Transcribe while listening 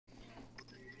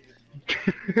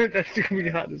That's gonna be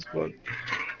hot as fuck.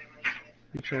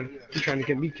 You trying to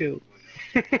get me killed?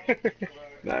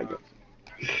 Nah, go.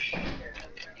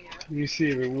 You see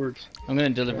if it works. I'm gonna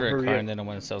deliver a car Up. and then I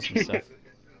want to sell some stuff.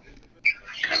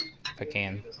 If I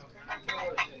can.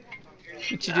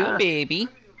 What you doing, baby?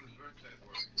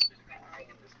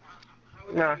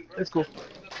 Nah, it's cool.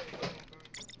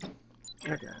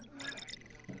 Okay.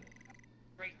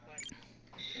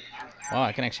 Wow,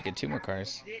 I can actually get 2 more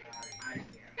cars.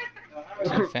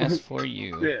 Too fast for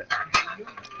you. Yeah.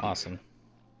 Awesome.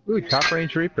 Ooh, Top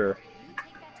Range Reaper.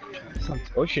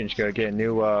 Ocean's gonna get a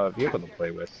new vehicle to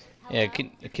play with. Yeah,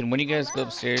 can one of you guys go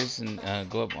upstairs and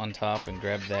go up on top and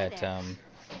grab that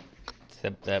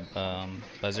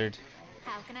buzzard?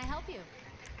 How can I help you?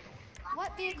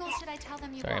 What vehicle should I tell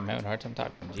them you Sorry, I'm want? having a hard time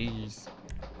talking. Jeez.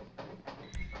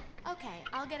 Okay,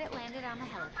 I'll get it landed on the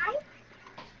helipad.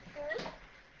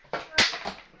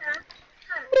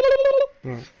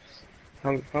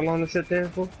 How long to sit there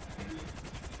for?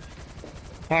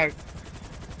 Alright.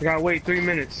 I gotta wait 3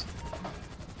 minutes.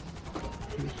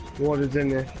 Water's in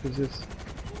there. It's just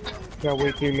gotta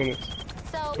wait 3 minutes.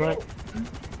 So, Right?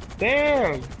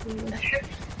 Damn!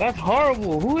 That's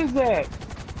horrible. Who is that?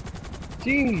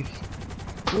 Jeez.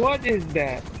 What is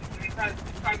that?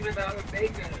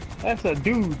 That's a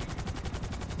dude.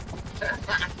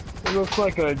 It looks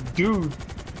like a dude.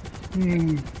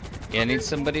 Hmm. Yeah, I need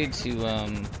somebody to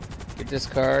get this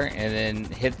car and then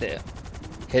hit the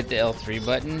L3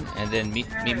 button and then meet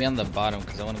me on the bottom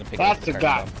because I want to pick up That's the the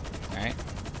car. guy. All right.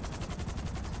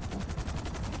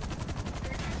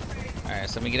 All right.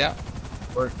 Somebody get out.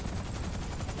 Work.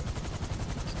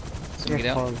 Somebody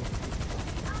get out.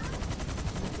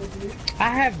 I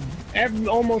have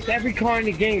almost every car in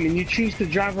the game, and you choose to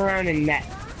drive around in that.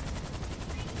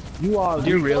 You are. You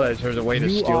do realize there's a way to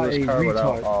You steal are this a car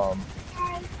retard.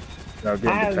 without I getting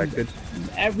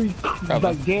have detected?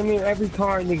 like damn near every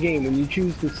car in the game, and you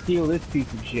choose to steal this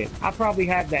piece of shit. I probably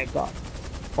have that car,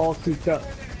 all souped up.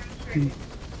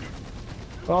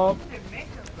 Oh,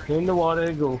 in the water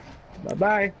it goes. Bye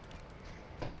bye.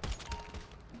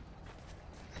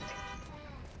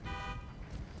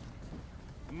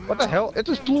 What the hell? It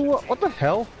just blew up. What the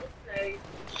hell?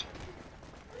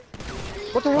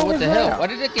 What the hell Oh, what was the that? hell? Why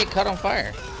did it get caught on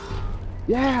fire?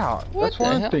 Yeah, What that's what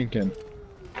the I'm hell? thinking.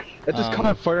 It just caught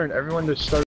on fire and everyone just started